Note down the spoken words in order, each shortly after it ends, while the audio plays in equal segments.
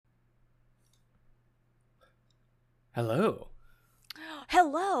Hello.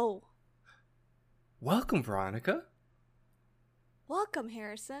 Hello. Welcome, Veronica. Welcome,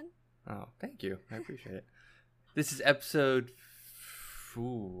 Harrison. Oh, thank you. I appreciate it. This is episode...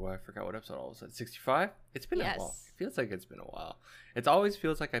 Ooh, I forgot what episode all was at. 65? It's been a while. It feels like it's been a while. It always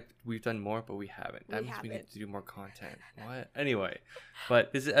feels like we've done more, but we haven't. That means we need to do more content. What? Anyway,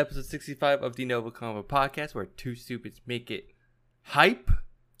 but this is episode 65 of the NgoVo Convo podcast, where two stupids make it hype.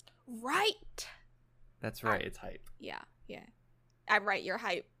 Right. That's right. It's hype. Yeah. I'm right. You're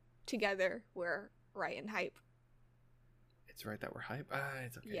hype. Together, we're right and hype. It's right that we're hype.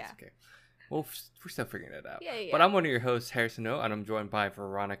 It's okay. Yeah. It's okay. Well, we're still figuring it out. Yeah. But I'm one of your hosts, Harrison O, and I'm joined by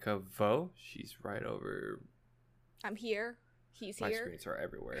Veronica Vo. She's right over. I'm here. He's My here. screens are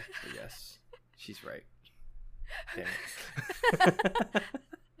everywhere. But yes, she's right. Damn it.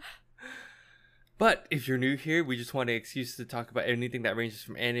 But if you're new here, we just want an excuse to talk about anything that ranges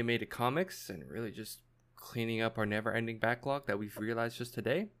from anime to comics, and really just cleaning up our never-ending backlog that we've realized just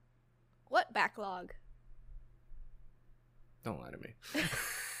today. What backlog? Don't lie to me.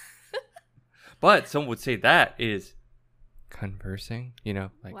 But some would say that is conversing,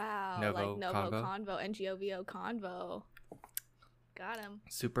 like wow, NgoVo, like NgoVo Convo. NgoVo Convo. Got him.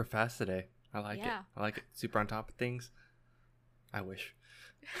 Super fast today. I like it. I like it. Super on top of things. I wish.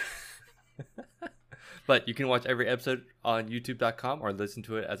 But you can watch every episode on youtube.com or listen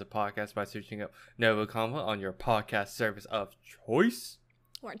to it as a podcast by searching up NgoVo Convo on your podcast service of choice.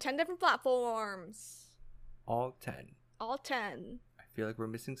 We're on 10 different platforms. All 10. All 10. I feel like we're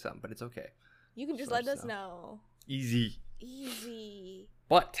missing some, but it's okay. You can just let us know. Easy.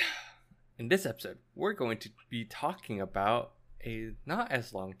 But in this episode, we're going to be talking about a not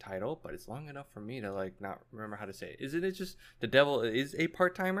as long title, but it's long enough for me to not remember how to say it. Isn't it just The Devil is a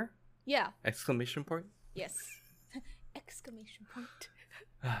Part-Timer? Yeah. Exclamation point? Yes. Exclamation point.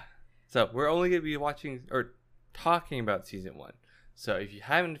 So we're only going to be watching or talking about season 1. So if you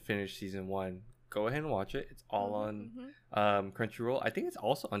haven't finished season 1, go ahead and watch it. It's all on Crunchyroll. I think it's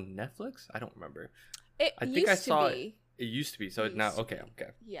also on Netflix. I don't remember. I think I saw it. It used to be. So now, okay.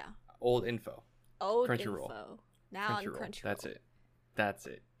 Yeah. Old info. Crunchyroll. Now on Crunchyroll. That's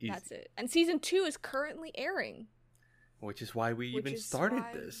it. Easy. That's it. And season 2 is currently airing. Which is why we even started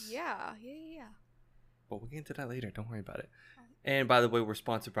this. Yeah. But we'll get into that later. Don't worry about it. And by the way, we're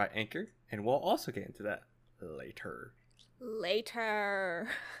sponsored by Anchor. And we'll also get into that later.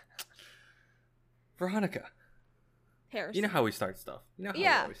 Veronica. Harrison. You know how we start stuff. You know how we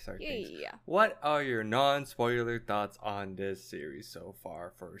always start things. Yeah. What are your non-spoiler thoughts on this series so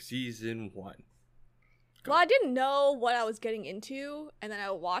far for season 1? Well, I didn't know what I was getting into, and then I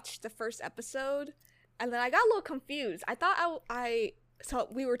watched the first episode, and then I got a little confused. I thought so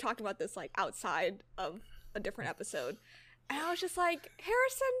we were talking about this outside of a different episode, and I was just like,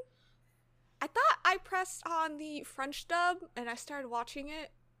 Harrison, I thought I pressed on the French dub, and I started watching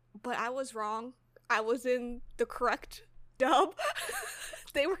it, but I was wrong. I was in the correct dub.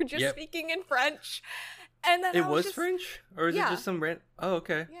 They were just speaking in French, and then it was French, or is it just some random? Oh,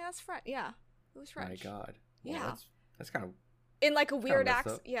 okay. Yeah, it's French. Yeah, it was French. My God. Well, yeah, that's kind of in a weird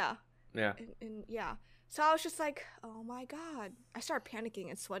accent. Yeah. Yeah. So I was just like, oh my God. I started panicking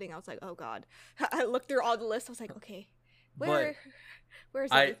and sweating. I was like, oh God. I looked through all the lists. I was like, okay, where's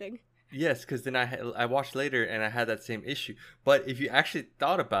everything? Yes, because then I watched later and I had that same issue. But if you actually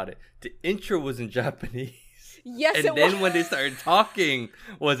thought about it, the intro was in Japanese. Yes, and then when they started talking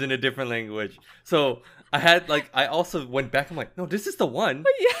was in a different language. So I had I also went back. I'm like, no, this is the one.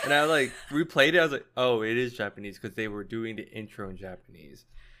 Yeah. And I replayed it. I was like, oh, it is Japanese because they were doing the intro in Japanese.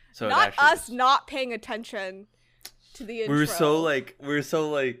 So not us not paying attention to the intro. We were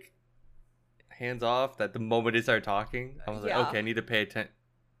so hands off that the moment they started talking, I was like, okay, I need to pay attention.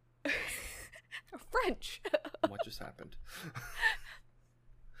 French. What just happened?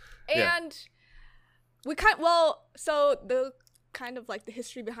 And so the kind of the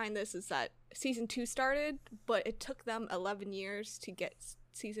history behind this is that season 2 started, but it took them 11 years to get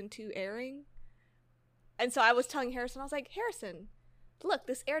season 2 airing. And so I was telling Harrison, I was like, Harrison, look,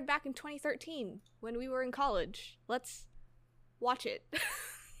 this aired back in 2013 when we were in college. Let's watch it.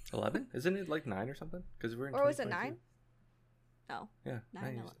 11? Isn't it 9 or something? Because we're in. Or was it 9? Oh. Yeah.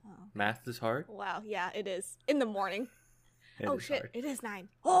 9. Math is hard. Wow. Yeah, it is. In the morning. Shit. Hard. It is 9.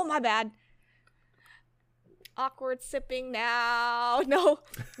 Oh, my bad. Awkward sipping now. No.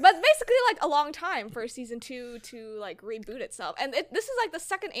 But basically a long time for season 2 to reboot itself. And this is the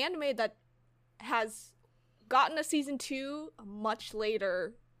second anime that has gotten a season 2 much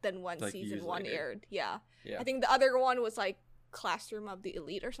later than when season 1 aired. Yeah. I think the other one was Classroom of the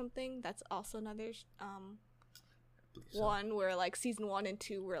Elite or something. That's also another one where season 1 and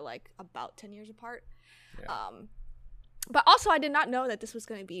 2 were about 10 years apart. But also, I did not know that this was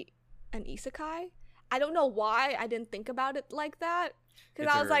going to be an isekai. I don't know why I didn't think about it like that.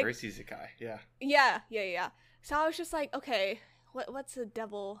 Because I was like, isekai, yeah. Yeah. So I was just like, okay, what's the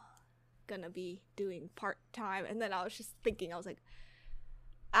devil gonna be doing part-time? And then I was just thinking, I was like,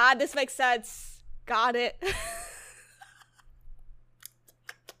 this makes sense. Got it.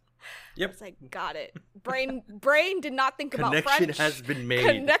 Yep. I was like, got it. Brain did not think about French. Connection has been made.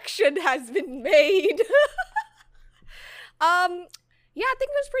 Connection has been made. Yeah, I think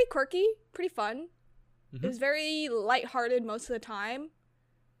it was pretty quirky, pretty fun. It was very lighthearted most of the time.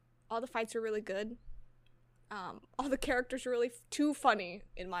 All the fights were really good. All the characters were really too funny,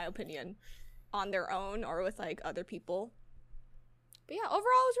 in my opinion, on their own or with like other people. But yeah, overall it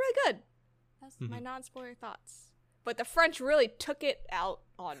was really good. That's my non-spoiler thoughts. But the French really took it out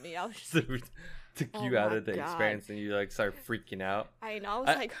on me. I was just took you out of the experience and you like start freaking out. I know. I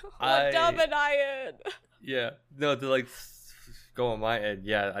was like, what dumb and I in? Yeah. No, to like go on my end.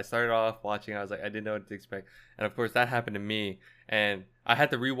 Yeah, I started off watching. I was like, I didn't know what to expect. And of course that happened to me. And I had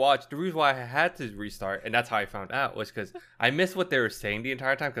to rewatch. The reason why I had to restart, and that's how I found out, was because I missed what they were saying the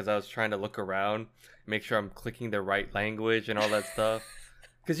entire time because I was trying to look around, make sure I'm clicking the right language and all that stuff.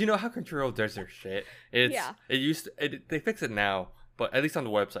 Because you know how Crunchyroll does their shit. It used to, they fix it now, but at least on the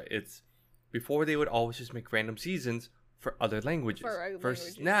website, it's before they would always just make random seasons for other languages.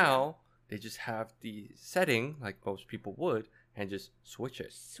 Versus now, they just have the setting like most people would and just switch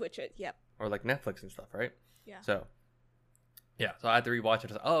it. Yep. Or like Netflix and stuff, right? Yeah. So I had to rewatch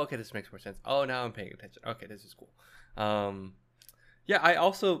it. I was like, oh, okay, this makes more sense. Oh, now I'm paying attention. Okay, this is cool. I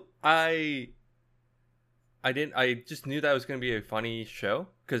just knew that was going to be a funny show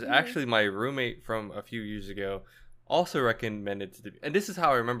because actually my roommate from a few years ago also recommended to and this is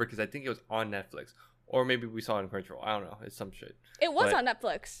how I remember because I think it was on Netflix or maybe we saw it on Crunchyroll. I don't know. It's some shit. It was on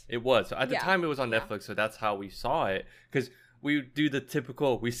Netflix. It was. So at the time it was on Netflix, so that's how we saw it because we do the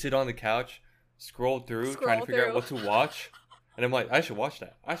typical, we sit on the couch, scroll through, trying to figure out what to watch. And I'm like, I should watch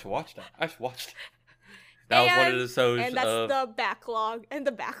that. That was one of the shows. And that's the backlog.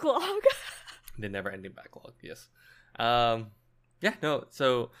 The never-ending backlog, yes.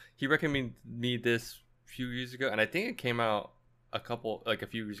 So he recommended me this a few years ago, and I think it came out a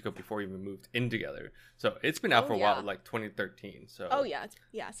few years ago before we even moved in together. So it's been out for a while, like 2013. So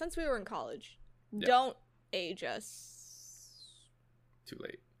since we were in college. Yeah. Don't age us. Too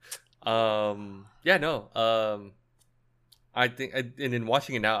late. I think, and in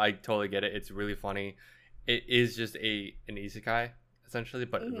watching it now, I totally get it. It's really funny. It is just an isekai essentially,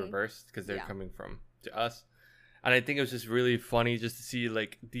 but reversed because they're coming from to us. And I think it was just really funny just to see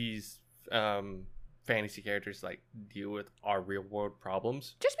like these fantasy characters like deal with our real world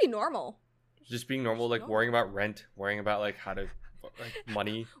problems. Just be normal. Just being normal, like worrying about rent, worrying about like how to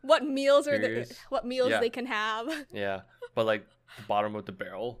money. What meals they can have. Yeah, but like the bottom of the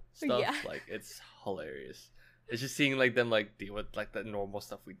barrel stuff, like it's hilarious. It's just seeing like them like deal with like the normal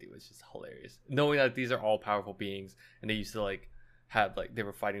stuff we do is just hilarious. Knowing that these are all powerful beings and they used to like have like they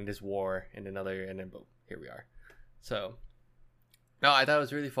were fighting this war in another and then boom, here we are. So no, I thought it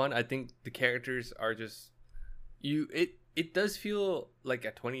was really fun. I think the characters are just it does feel like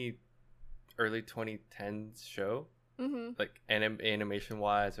a early 2010s show. Like animation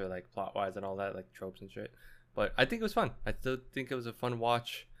wise or like plot wise and all that, like tropes and shit. But I think it was fun. I still think it was a fun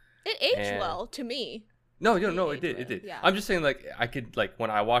watch. It aged well to me. No, it did. Yeah. I'm just saying, like, I could, like,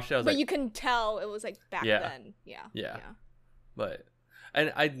 when I watched it, I was like... But you can tell it was, like, back then. Yeah. But,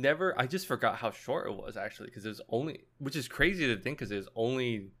 and I just forgot how short it was, actually, because it was only, which is crazy to think, because it was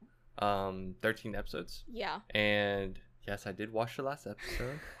only 13 episodes. Yeah. And, yes, I did watch the last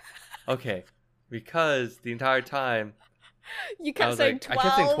episode. Okay. Because the entire time... You kept saying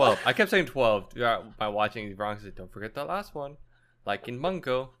 12. I kept saying 12 by watching the wrong. Don't forget the last one. Like in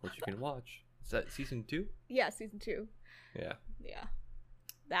Mungo, which you can watch. Is that season 2? Yeah, season 2. Yeah.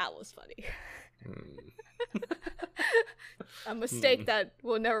 That was funny. A mistake that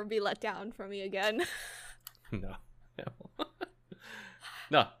will never be let down from me again. No.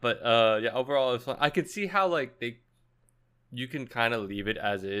 No, but overall it's fun. I could see how like you can kind of leave it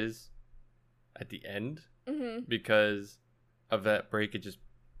as is at the end because of that break. It just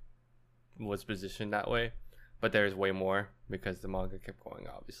was positioned that way. But there's way more because the manga kept going,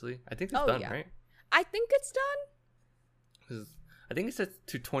 obviously. I think it's done, right? I think it's done. I think it says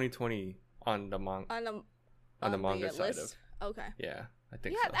to 2020 on the manga side of. Okay. Yeah, I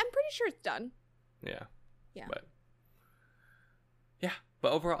think so. Yeah, I'm pretty sure it's done. Yeah.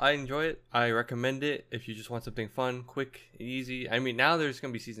 But overall, I enjoy it. I recommend it if you just want something fun, quick, easy. I mean, now there's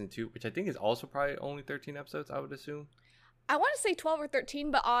going to be season 2, which I think is also probably only 13 episodes, I would assume. I want to say 12 or 13,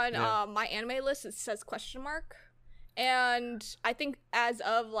 but on my anime list it says question mark. And I think as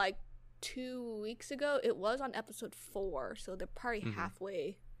of like 2 weeks ago, it was on episode 4, so they're probably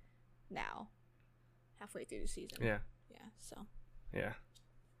halfway now. Halfway through the season. Yeah. Yeah, so. Yeah.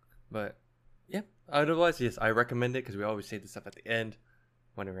 But, yeah. Otherwise, yes, I recommend it because we always say this stuff at the end.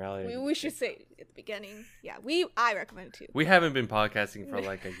 When in reality... We should say at the beginning. Yeah, I recommend it too. We haven't been podcasting for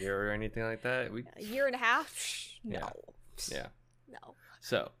like a year or anything like that. A year and a half? No. Yeah. No.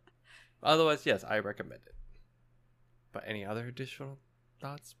 So, otherwise, yes, I recommend it. But any other additional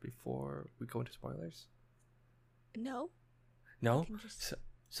thoughts before we go into spoilers? No. No?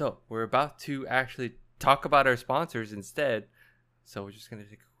 So, we're about to actually talk about our sponsors instead. So, we're just going to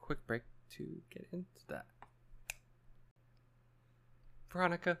take a quick break to get into that.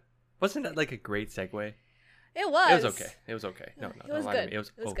 Veronica, wasn't that like a great segue? It was. It was okay. It was okay. No, it was good. It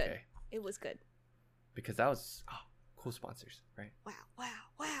was okay. Good. It was good. Because that was cool sponsors, right?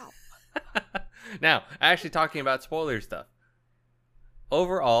 Wow. Now, actually talking about spoiler stuff.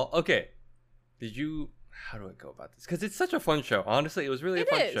 Overall, okay. How do I go about this? Because it's such a fun show. Honestly, it was really a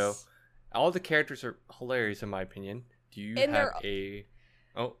fun show. All the characters are hilarious in my opinion. Do you have a...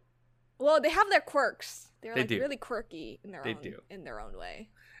 Oh. Well, they have their quirks. They're they do. Really quirky in their own way.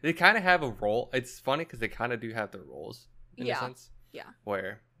 They kind of have a role. It's funny because they kind of do have their roles in a sense. Yeah.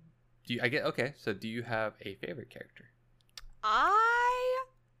 Where do you have a favorite character? I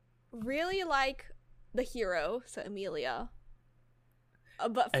really like the hero, so Emilia.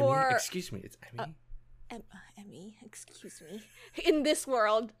 But for excuse me, it's Emmy. Emmy, excuse me. In this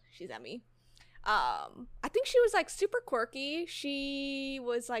world, she's Emmy. I think she was like super quirky. She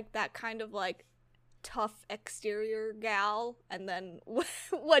was like that kind of like tough exterior gal, and then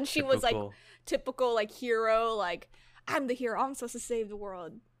when she was like typical like hero, like I'm the hero, I'm supposed to save the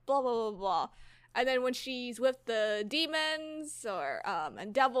world, blah blah blah blah. And then when she's with the demons or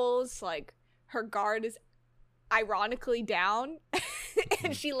and devils, like her guard is ironically down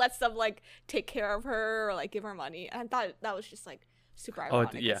and she lets them like take care of her or like give her money. And I thought that was just like super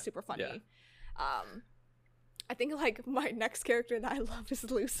ironic and super funny. Yeah. I think like my next character that I love is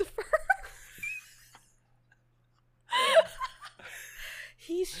Lucifer.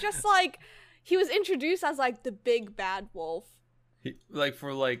 He's just like, he was introduced as like the big bad wolf. Like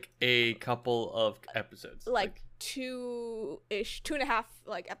for like a couple of episodes. Like 2.5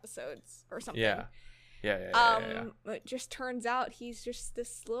 like episodes or something. Yeah. But it just turns out he's just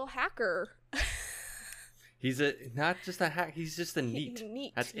this little hacker. He's not just a hack, he's just a neat.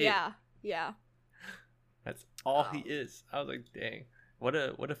 Neat. That's it. Yeah. That's all he is. I was like, dang. What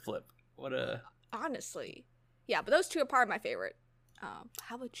a flip. Honestly. Yeah, but those two are probably my favorite.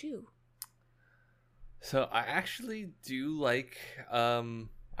 How about you? So I actually do like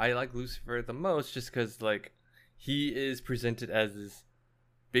I like Lucifer the most just because like he is presented as this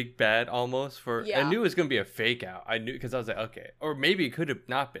big bad almost for I knew it was gonna be a fake out. I knew because I was like, okay, or maybe it could have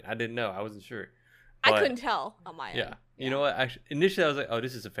not been. I didn't know. I wasn't sure. But, I couldn't tell on my end. Yeah, you know what? Actually, initially I was like, oh,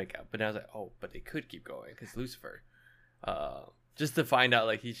 this is a fake out, but then I was like, oh, but they could keep going because Lucifer. Just to find out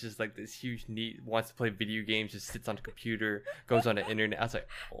like he's just like this huge neat, wants to play video games, just sits on the computer, goes on the internet. I was like,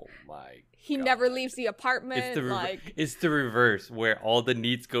 oh my. He God. never leaves the apartment. It's the reverse where all the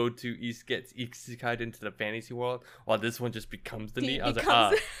neats go to gets isekai'd into the fantasy world, while this one just becomes the neat. I was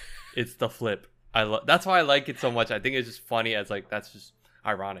like, it's the flip. That's why I like it so much. I think it's just funny as like that's just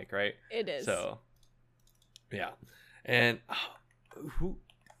ironic, right? It is. So, yeah, and who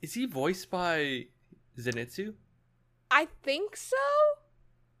is he voiced by? Zenitsu? I think so.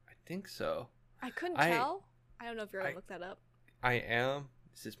 I couldn't tell. I don't know if you're gonna look that up. I am.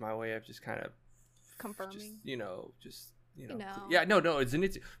 This is my way of just kind of confirming. Yeah, no, it's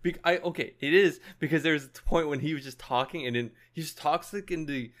Zenitsu. It is because there's a point when he was just talking, and then he just talks like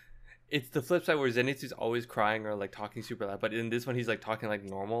it's the flip side where Zenitsu's always crying or like talking super loud, but in this one he's like talking like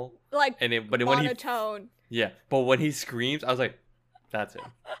normal, like monotone. But when he screams, I was like, that's him.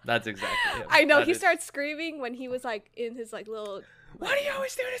 That's exactly him. I know he starts screaming when he was like in his like little. Why do you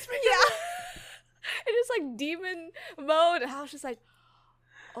always do this? Yeah. And it's like demon mode, and I was just like,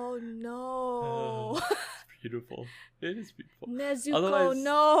 oh no. It's beautiful. It is beautiful. Nezuko,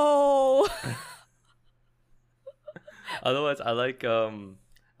 no. Otherwise, I like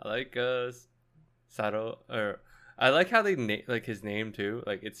Saro, or I like how they like his name too.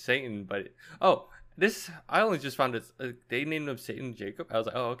 Like it's Satan, but I only just found it. They named him Satan Jacob. I was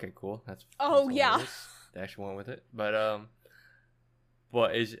like, oh, okay, cool. That's yeah. They actually went with it, but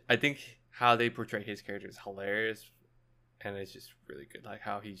I think how they portray his character is hilarious, and it's just really good. Like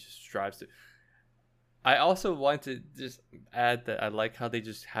how he just strives to. I also want to just add that I like how they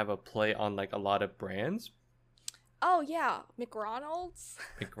just have a play on like a lot of brands. Oh yeah, McDonald's.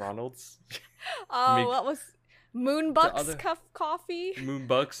 McDonald's. What was Moonbucks coffee.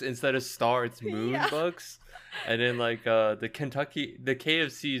 Moonbucks instead of Star, it's Moonbucks. And then like the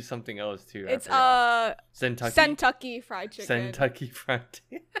KFC is something else too. It's Kentucky Fried Chicken. Kentucky Fried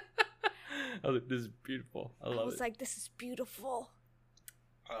Chicken. I was like, this is beautiful. I love it. I was like, this is beautiful.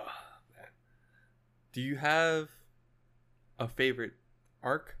 Oh, man. Do you have a favorite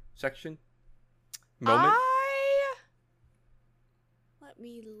arc section? Moment? Let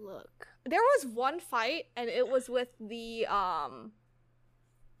me look. There was one fight, and it was with the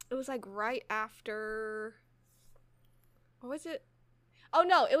it was like right after, or was it? Oh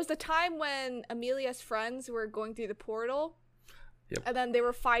no, it was the time when Amelia's friends were going through the portal. Yep. And then they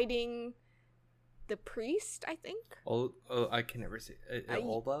were fighting the priest, I think. Oh, I can never see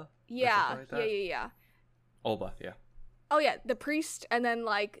Olba. Yeah, yeah. Olba, yeah. Oh yeah, the priest, and then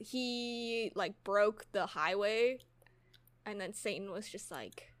like he like broke the highway, and then Satan was just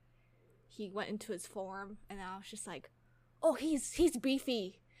like, he went into his form, and I was just like, oh, he's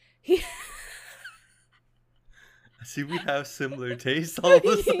beefy. See, we have similar tastes all of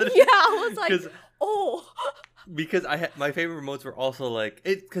a sudden. Yeah, I was like, oh. Because my favorite modes were also like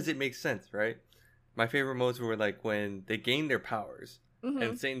because it makes sense, right? My favorite modes were like when they gain their powers,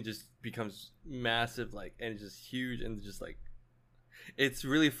 and Satan just becomes massive, like, and just huge, and just like, it's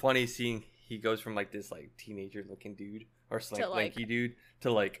really funny seeing he goes from like this like teenager looking dude or lanky dude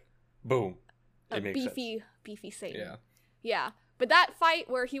to like, boom, it makes beefy Satan. Yeah, yeah. But that fight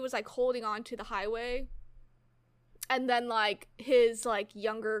where he was like holding on to the highway, and then like his like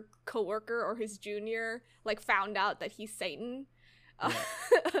younger coworker or his junior like found out that he's Satan. Yeah.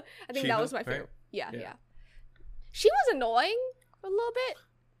 I think that was my favorite. Right? Yeah. She was annoying a little bit.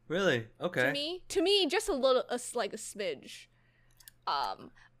 Really? Okay. To me, just a little, like a smidge.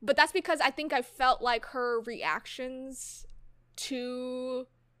 But that's because I think I felt like her reactions to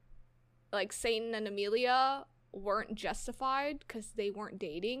like Satan and Amelia weren't justified because they weren't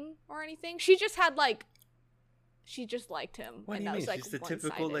dating or anything. She just had like, she just liked him. What and do you that mean? was like She's the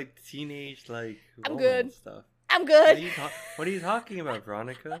typical like teenage like I'm good stuff. I'm good. What are you talking about,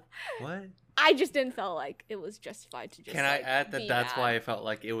 Veronica? What? I just didn't feel like it was justified to just. Can I add that that's why I felt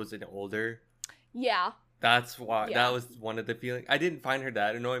like it was an older. Yeah. That's why that was one of the feelings. I didn't find her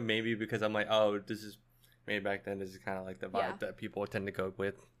that annoying, maybe because I'm like, oh, this is maybe back then. This is kind of like the vibe that people tend to go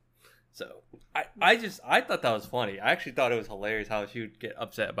with. So I thought that was funny. I actually thought it was hilarious how she would get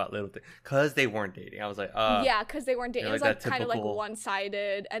upset about little things because they weren't dating. I was like, yeah, because they weren't dating. It was like kind of like typical...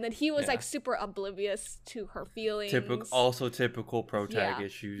 one-sided, and then he was like super oblivious to her feelings. Typical pro tag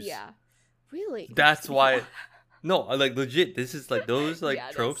issues. Yeah, really. That's why. No, like legit. This is like those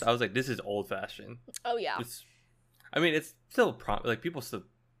like tropes. I was like, this is old fashioned. Oh yeah. It's still like people still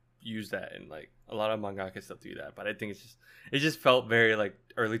use that, and like a lot of mangaka still do that, but I think it just felt very like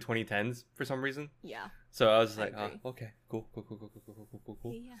early 2010s for some reason. Yeah. So I was like, okay, cool.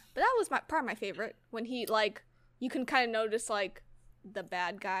 Yeah, but that was probably my favorite when he like, you can kind of notice like the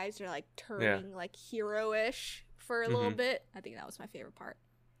bad guys are like turning like hero-ish for a little bit. I think that was my favorite part.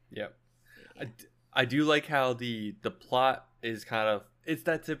 Yep. Yeah. I do like how the plot is kind of, it's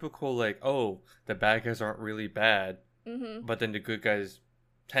that typical like, oh, the bad guys aren't really bad, but then the good guys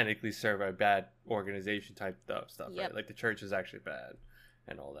technically serve a bad organization type stuff, right? Like the church is actually bad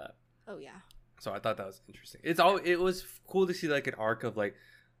and all that. Oh yeah. So I thought that was interesting. It was cool to see like an arc of like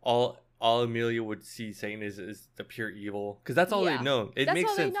all Amelia would see Satan is the pure evil, because that's all they know. It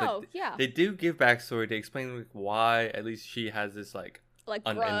makes sense. Like, they do give backstory. They explain like why at least she has this like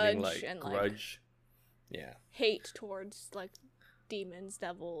unending grudge. Yeah. Hate towards like demons,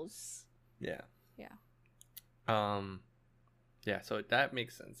 devils. Yeah. Yeah, so that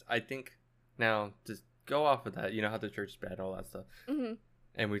makes sense. I think now to go off of that, you know how the church is bad, all that stuff.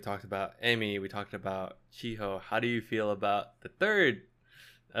 And we talked about Emi, we talked about Chiho. How do you feel about the third?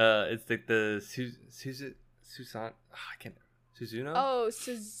 It's like the Susan. I can't. Suzuno. Oh,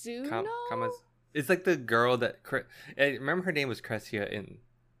 Suzuno. It's like the girl that. I remember her name was Crescia in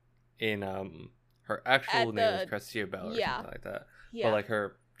her actual name is Crescia Bell or something like that. Yeah. But like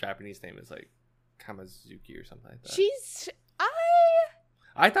her Japanese name is like Kamazuki or something like that.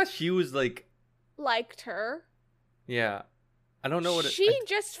 I thought she was like liked her. Yeah. I don't know what she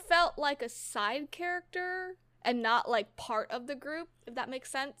just felt like a side character and not like part of the group, if that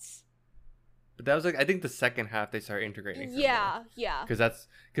makes sense. But that was like, I think the second half they started integrating. Yeah. Because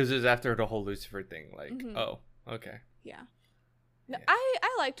it was after the whole Lucifer thing. Like, oh, okay. Yeah. No,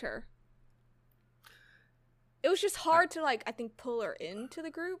 I liked her. It was just hard to like, I think, pull her into the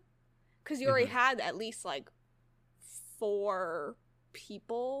group because you already had at least like 4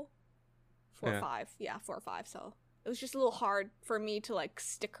 people, 4 or 5. Yeah, 4 or 5. So it was just a little hard for me to like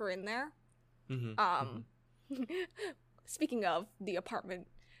stick her in there. Speaking of the apartment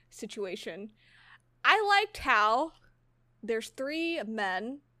situation, I liked how there's 3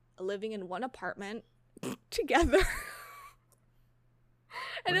 men living in one apartment together.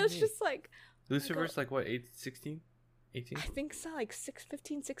 And it was just like... Lucifer's like, what, 16? 18? I think so, like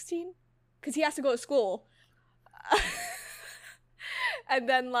 15, 16? Because he has to go to school. And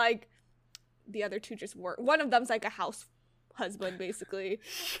then, like, the other 2 just work. One of them's like a house husband, basically.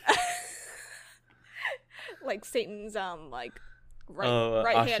 Like Satan's, like,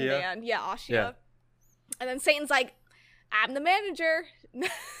 right-hand man. Yeah, Ashia. Yeah. And then Satan's like, I'm the manager.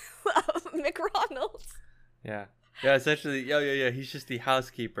 McRonald's. Yeah. Yeah, essentially, yeah. He's just the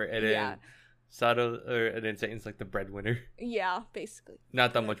housekeeper, and then and then Satan's like the breadwinner. Yeah, basically.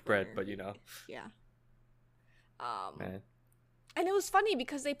 Not that much bread, but Yeah. Man. And it was funny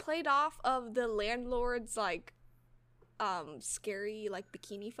because they played off of the landlord's like scary like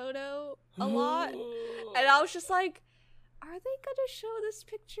bikini photo a lot. And I was just like, are they gonna show this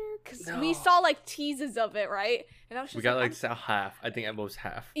picture? Because we saw like teases of it, right? And I was just we got like half. I think at most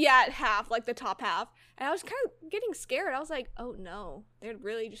half. Yeah, at half, like the top half. And I was kind of getting scared. I was like, oh no, they're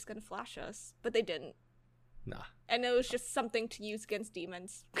really just gonna flash us. But they didn't. Nah. And it was just something to use against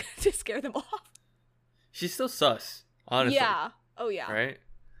demons to scare them off. She's still sus, honestly. Yeah. Oh yeah. Right?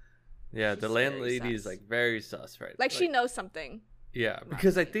 Yeah, the landlady is like very sus, right? Like she knows something. Yeah,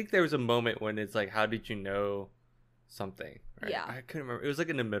 because I think there was a moment when it's like, how did you know something? Right? Yeah. I couldn't remember. It was like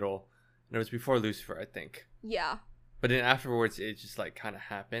in the middle. And it was before Lucifer, I think. Yeah. But then afterwards, it just like kind of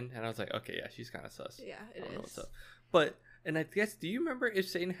happened. And I was like, okay, yeah, she's kind of sus. Yeah, it is. Know what's up. But, and I guess, do you remember if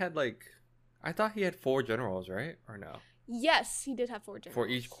Satan had like, I thought he had 4 generals, right? Or no? Yes, he did have 4 generals. For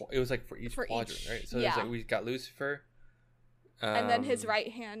each, it was like for each quadrant, right? So there's like, we got Lucifer. And then his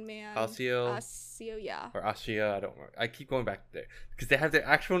right-hand man. Asio, yeah. Or Ashia, I don't remember. I keep going back there. Because they have their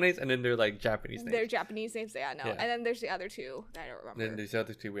actual names and then they're like Japanese names. They're Japanese names, yeah, no. Yeah. And then there's the other 2 that I don't remember. Then there's the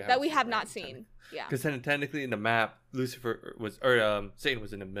other 2 we have not seen. Yeah. Because then technically in the map, Lucifer was, or Satan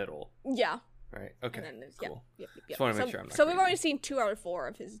was in the middle. Yeah. Right? Okay. And then there's, cool. Yep. Just want to make sure I'm not So we've only seen 2 out of 4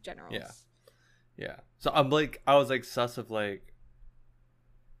 of his generals. Yeah. Yeah. So I'm like, I was like sus of like,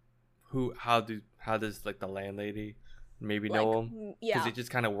 how does like the landlady maybe like, know him? Yeah. Because it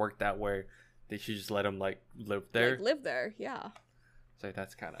just kind of worked that way. They should just let him like live there. Live there, yeah. So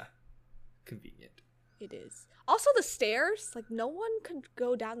that's kind of convenient. It is. Also the stairs, like no one could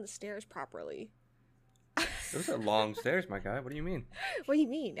go down the stairs properly. Those are long stairs, my guy. What do you mean? What do you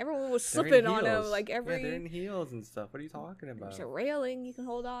mean? Everyone was slipping on them like every. Yeah, they're in heels and stuff. What are you talking about? There's a railing you can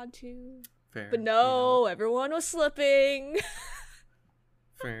hold on to. Fair. But no, everyone was slipping.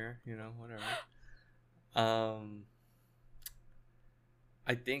 Fair, whatever.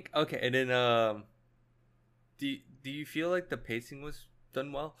 I think okay, and then do you feel like the pacing was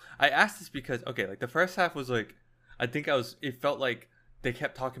done well? I asked this because okay, like the first half was like, it felt like they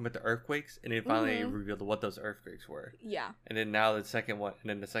kept talking about the earthquakes and then finally revealed what those earthquakes were. Yeah. And then now the second one, and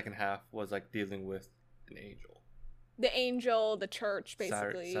then the second half was like dealing with an angel. The angel, the church,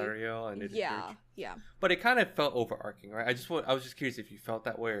 basically. Sariel and the church. Yeah. But it kind of felt overarching, right? I was just curious if you felt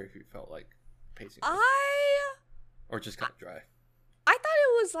that way or if you felt like pacing. Or just kind of dry. I thought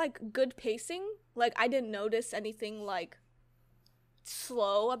it was like good pacing. Like I didn't notice anything like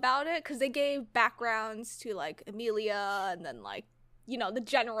slow about it because they gave backgrounds to like Emilia and then like the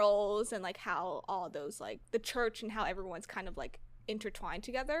generals and like how all those like the church and how everyone's kind of like intertwined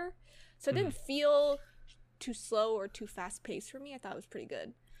together. So it didn't feel too slow or too fast paced for me. I thought it was pretty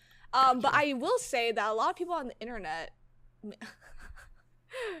good. But I will say that a lot of people on the internet,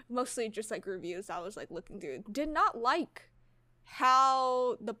 mostly just like reviews I was like looking through, did not like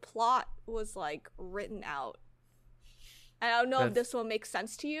how the plot was like written out. And I don't know if this will make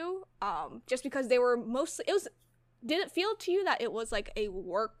sense to you. Just because they were mostly, did it feel to you that it was like a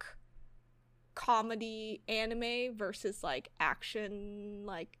work comedy anime versus like action,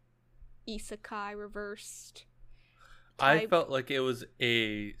 like isekai reversed type? I felt like it was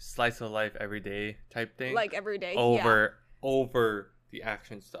a slice of life everyday type thing. Like everyday, over the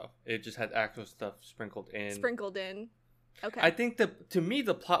action stuff. It just had actual stuff sprinkled in. Okay. I think to me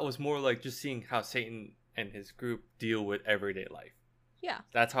the plot was more like just seeing how Satan and his group deal with everyday life. Yeah.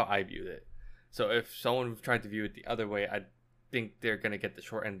 That's how I viewed it. So if someone tried to view it the other way, I think they're gonna get the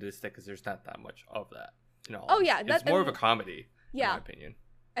short end of the stick because there's not that much of that. It's more of a comedy. Yeah. In my opinion.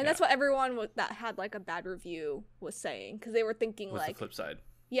 And that's what everyone that had like a bad review was saying because they were thinking like the flip side.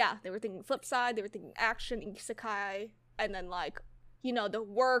 Yeah, they were thinking flip side. They were thinking action, isekai, and then like the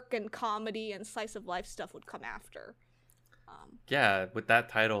work and comedy and slice of life stuff would come after. Yeah, with that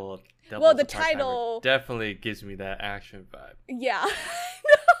title. The title definitely gives me that action vibe. Yeah.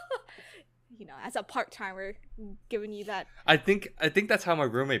 as a part-timer, giving you that. I think that's how my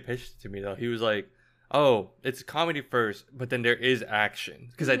roommate pitched it to me though. He was like, "Oh, it's comedy first, but then there is action."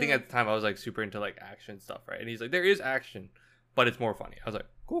 Because I think at the time I was like super into like action stuff, right? And he's like, "There is action, but it's more funny." I was like,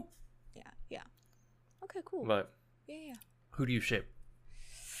 "Cool." Yeah. Okay, cool. But yeah. Who do you ship?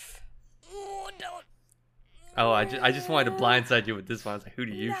 Oh, don't. Oh, I just wanted to blindside you with this one. I was like, "Who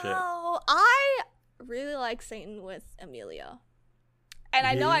do you ship?" No, I really like Satan with Amelia, and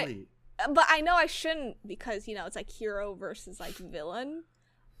really? I know I shouldn't because it's like hero versus like villain.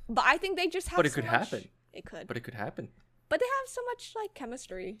 But I think they just have. But it could happen. It could. But it could happen. But they have so much like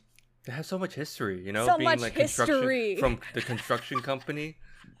chemistry. They have so much history, So being much like history from the construction company.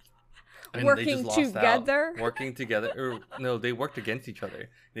 And working together. Working together. Or, no, they worked against each other.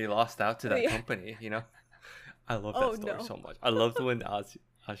 They lost out to that company, I love that story so much. I loved when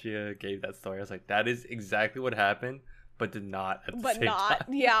Ashia gave that story. I was like, that is exactly what happened, but did not at the same time.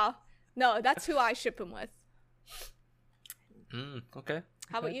 Yeah. No, that's who I ship him with. Okay.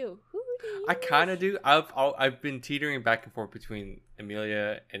 How about you? Who do you I kind of do. I've been teetering back and forth between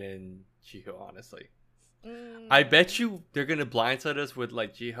Amelia and then Jiho, honestly. I bet you they're gonna blindside us with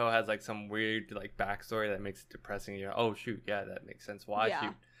like Jiho has like some weird like backstory that makes it depressing. Oh shoot, yeah, that makes sense. Why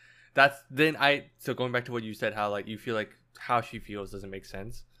shoot? So going back to what you said, how like you feel like how she feels doesn't make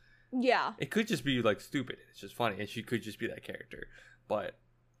sense. Yeah. It could just be like stupid. It's just funny, and she could just be that character. But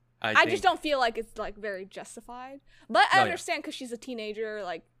I just don't feel like it's like very justified. But I understand because she's a teenager,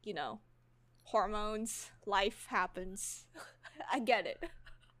 like hormones, life happens. I get it.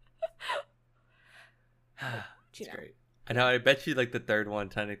 It's great. I know. I bet you like the third one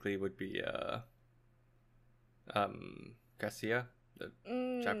technically would be Garcia, the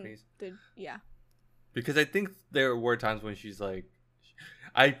Japanese. Yeah. Because I think there were times when she's like,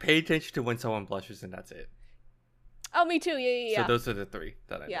 I pay attention to when someone blushes and that's it. Oh, me too. Yeah. So those are the three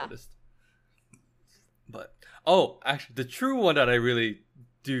that I noticed. But actually, the true one that I really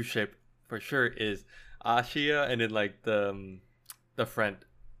do ship for sure is Ashia, and then like the friend.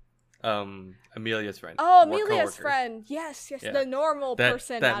 Amelia's friend. Oh, Amelia's friend. Yes. Yeah. The normal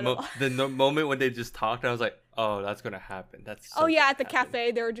person. The moment when they just talked, I was like, "Oh, that's gonna happen." That's at the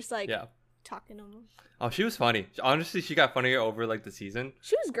cafe, they were just like talking to him. Oh, she was funny. Honestly, she got funnier over like the season.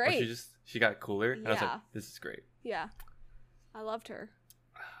 She was great. She got cooler, and I was like, "This is great." Yeah, I loved her.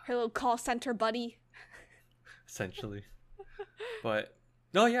 Her little call center buddy. Essentially, but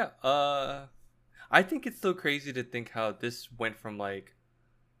no, yeah. I think it's so crazy to think how this went from like.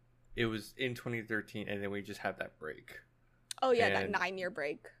 It was in 2013, and then we just had that break. Oh yeah, that 9-year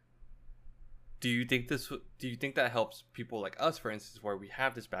break. Do you think that helps people like us, for instance, where we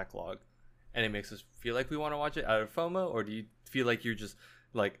have this backlog, and it makes us feel like we want to watch it out of FOMO, or do you feel like you're just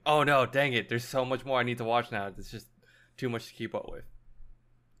like, oh no, dang it, there's so much more I need to watch now. It's just too much to keep up with.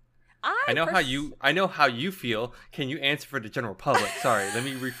 I know how you feel. Can you answer for the general public? Sorry, let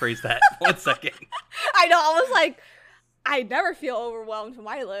me rephrase that 1 second. I know. I was like. I never feel overwhelmed with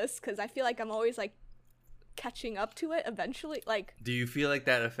my list because I feel like I'm always like catching up to it eventually. Like, do you feel like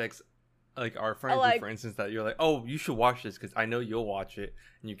that affects like our friend group, for instance, that you're like, oh, you should watch this because I know you'll watch it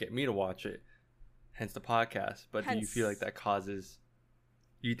and you get me to watch it, hence the podcast. But do you feel like that causes?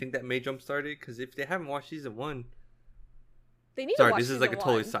 Do you think that may jumpstart it? Because if they haven't watched season 1, they need to watch this is like a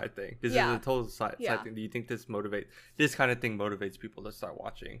totally side thing. This is a total side thing. Do you think this kind of thing motivates people to start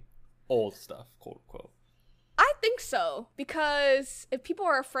watching old stuff, quote unquote? I think so, because if people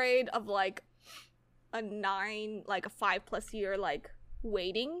are afraid of like a 5+ year like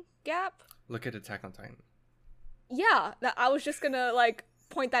waiting gap, look at Attack on Titan. Yeah, I was just gonna like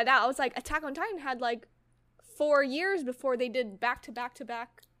point that out. I was like, Attack on Titan had like 4 years before they did back to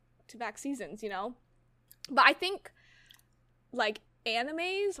back seasons, But I think like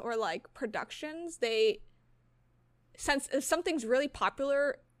animes or like productions, since if something's really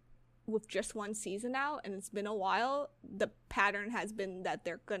popular with just 1 season out and it's been a while, the pattern has been that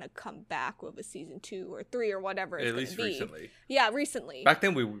they're gonna come back with a season 2 or 3 or whatever it's gonna be. Recently. Yeah, recently. Back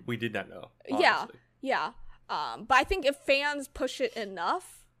then we did not know. Honestly. Yeah. But I think if fans push it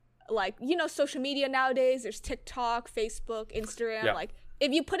enough, like social media nowadays, there's TikTok, Facebook, Instagram. Like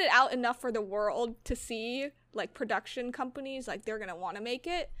if you put it out enough for the world to see, like production companies, like they're gonna want to make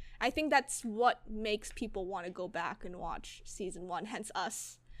it. I think that's what makes people want to go back and watch season 1. Hence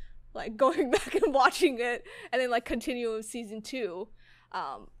us. Like going back and watching it and then like continuing with season 2.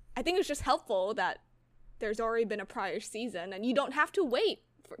 I think it's just helpful that there's already been a prior season and you don't have to wait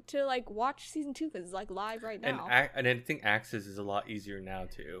to like watch season 2 because it's like live right now. And I think Access is a lot easier now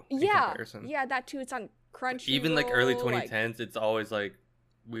too. Yeah, that too. It's on Crunchyroll. Even like early 2010s, it's always like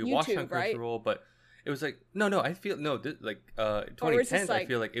we watched on Crunchyroll, right? But it was like no. I feel 2010s. I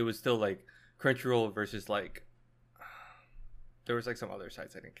feel like it was still like Crunchyroll versus like there was like some other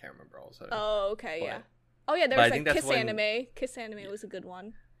sites I can't remember also. Oh, okay, yeah. Oh yeah, there was like Kiss when... Anime. Kiss Anime was a good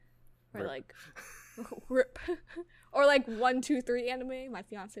one. Or like rip. Or like 123 Anime. My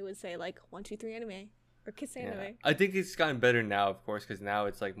fiance would say like 123 Anime or Kiss Anime. Yeah. I think it's gotten better now, of course, because now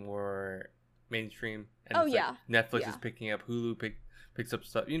it's like more mainstream. And it's like Netflix is picking up, Hulu picks up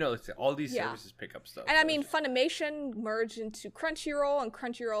stuff. You know, it's, all these services pick up stuff. And I mean, Funimation merged into Crunchyroll, and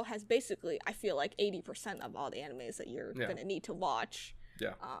Crunchyroll has basically, I feel like 80% of all the animes that you're gonna need to watch.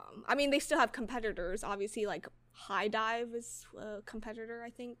 Yeah. I mean, they still have competitors. Obviously, like High Dive is a competitor, I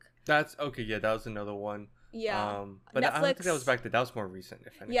think. That's okay. Yeah, that was another one. Yeah. But Netflix, I don't think that was back then. That was more recent.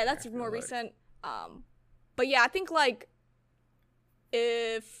 If anything, yeah, that's more recent. But yeah, I think like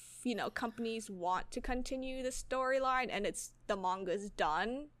if companies want to continue the storyline and the manga's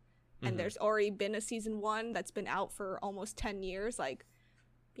done, and there's already been a season 1 that's been out for almost 10 years, like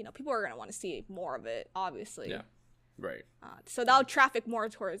people are gonna want to see more of it, obviously. Yeah. Right. So that'll traffic more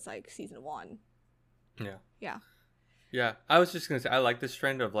towards like season 1. Yeah. I was just gonna say I like this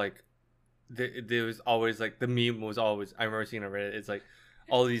trend of like there was always like the meme was always, I remember seeing on Reddit, it's like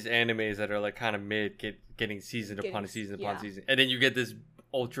all these animes that are like kind of mid getting season upon season upon season, and then you get this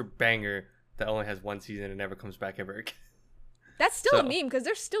ultra banger that only has 1 season and never comes back ever again. That's still a meme because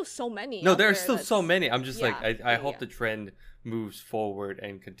there's still so many. No, there's still so many. I'm just like I hope the trend moves forward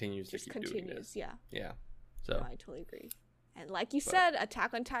and continues to keep doing this. Yeah. So no, I totally agree. And like you said,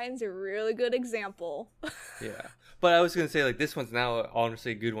 Attack on Titan's a really good example. Yeah. But I was going to say, like, this one's now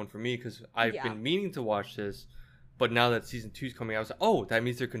honestly a good one for me because I've been meaning to watch this. But now that season 2 is coming out, I was like, oh, that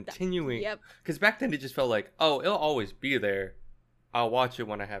means they're continuing. Yep. Because back then it just felt like, oh, it'll always be there. I'll watch it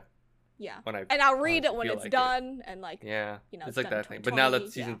when I have. Yeah. And I'll read it when it's done. And like, it's like that thing. But now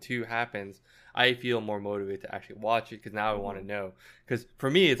that season 2 happens, I feel more motivated to actually watch it because now I want to know. Because for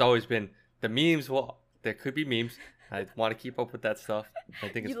me, it's always been the memes. Well, there could be memes. I want to keep up with that stuff. I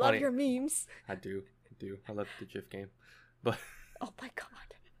think it's funny. You love your memes. I do. I love the GIF game. But oh my god.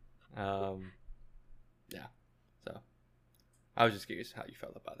 Yeah. So I was just curious how you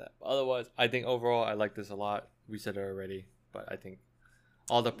felt about that. But otherwise, I think overall I like this a lot. We said it already, but I think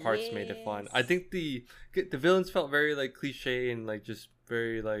all the parts made it fun. I think the villains felt very like cliche and like just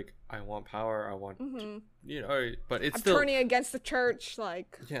very like I want power. I want but it's still turning against the church,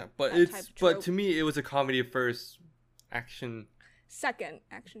 like but to me it was a comedy at first. Action second.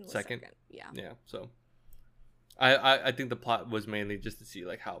 Yeah. So I think the plot was mainly just to see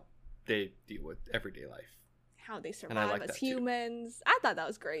like how they deal with everyday life, how they survive as humans. Too. I thought that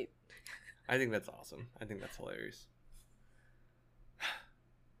was great. I think that's awesome. I think that's hilarious.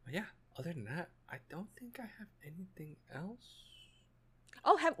 But yeah, other than that, I don't think I have anything else.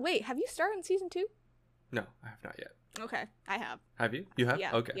 Oh, have you started in season 2? No, I have not yet. Okay, I have. Have you? You have?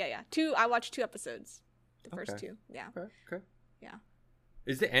 Yeah. Okay. Yeah. I watched 2 episodes. The first 2, yeah. Okay. Yeah.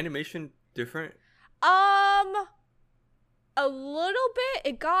 Is the animation different? A little bit.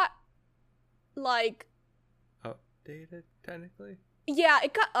 It got like updated technically. Yeah,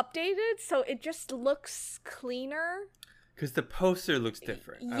 it got updated, so it just looks cleaner. Because the poster looks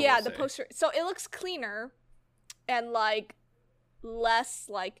different. Yeah, the poster. So it looks cleaner, and like less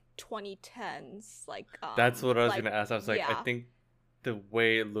like 2010s. Like that's what I was gonna ask. I was like, I think the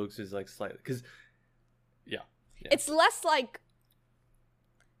way it looks is like slightly because. Yeah. It's less like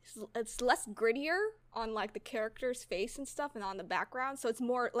it's less grittier on like the character's face and stuff and on the background, so it's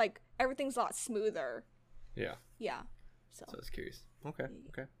more like everything's a lot smoother. Yeah. So I was curious. Okay.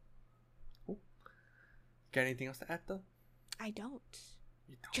 Cool. Got anything else to add though? I don't.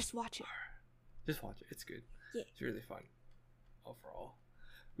 You don't. Just watch it. Just watch it. It's good. Yeah. It's really fun. Overall.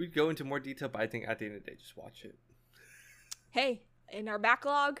 We'd go into more detail, but I think at the end of the day, just watch it. Hey, in our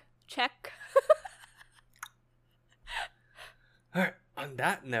backlog, check. Alright, on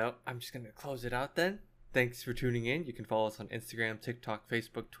that note, I'm just going to close it out then. Thanks for tuning in. You can follow us on Instagram, TikTok,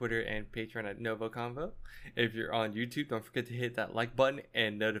 Facebook, Twitter, and Patreon at Convo. If you're on YouTube, don't forget to hit that like button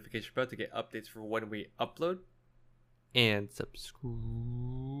and notification bell to get updates for when we upload. And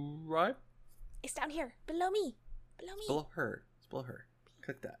subscribe. It's down here, below me. It's below her.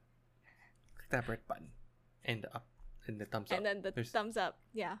 Click that. Click that red button. And up. And the thumbs up. And then the thumbs up.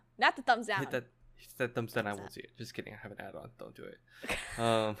 Yeah. Not the thumbs down. Hit that thumbs down. I won't see it. Just kidding. I have an ad on. Don't do it.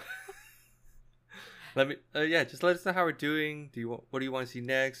 Just let us know how we're doing. What do you want to see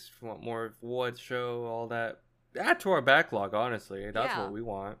next? If you want more of what show, all that. Add to our backlog, honestly. That's what we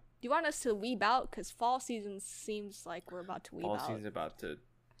want. Do you want us to weeb out? Because fall season seems like we're about to weeb out. Fall season's about to.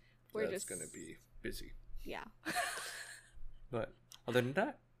 It's going to be busy. Yeah. But other than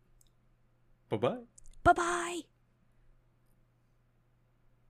that, bye-bye. Bye-bye.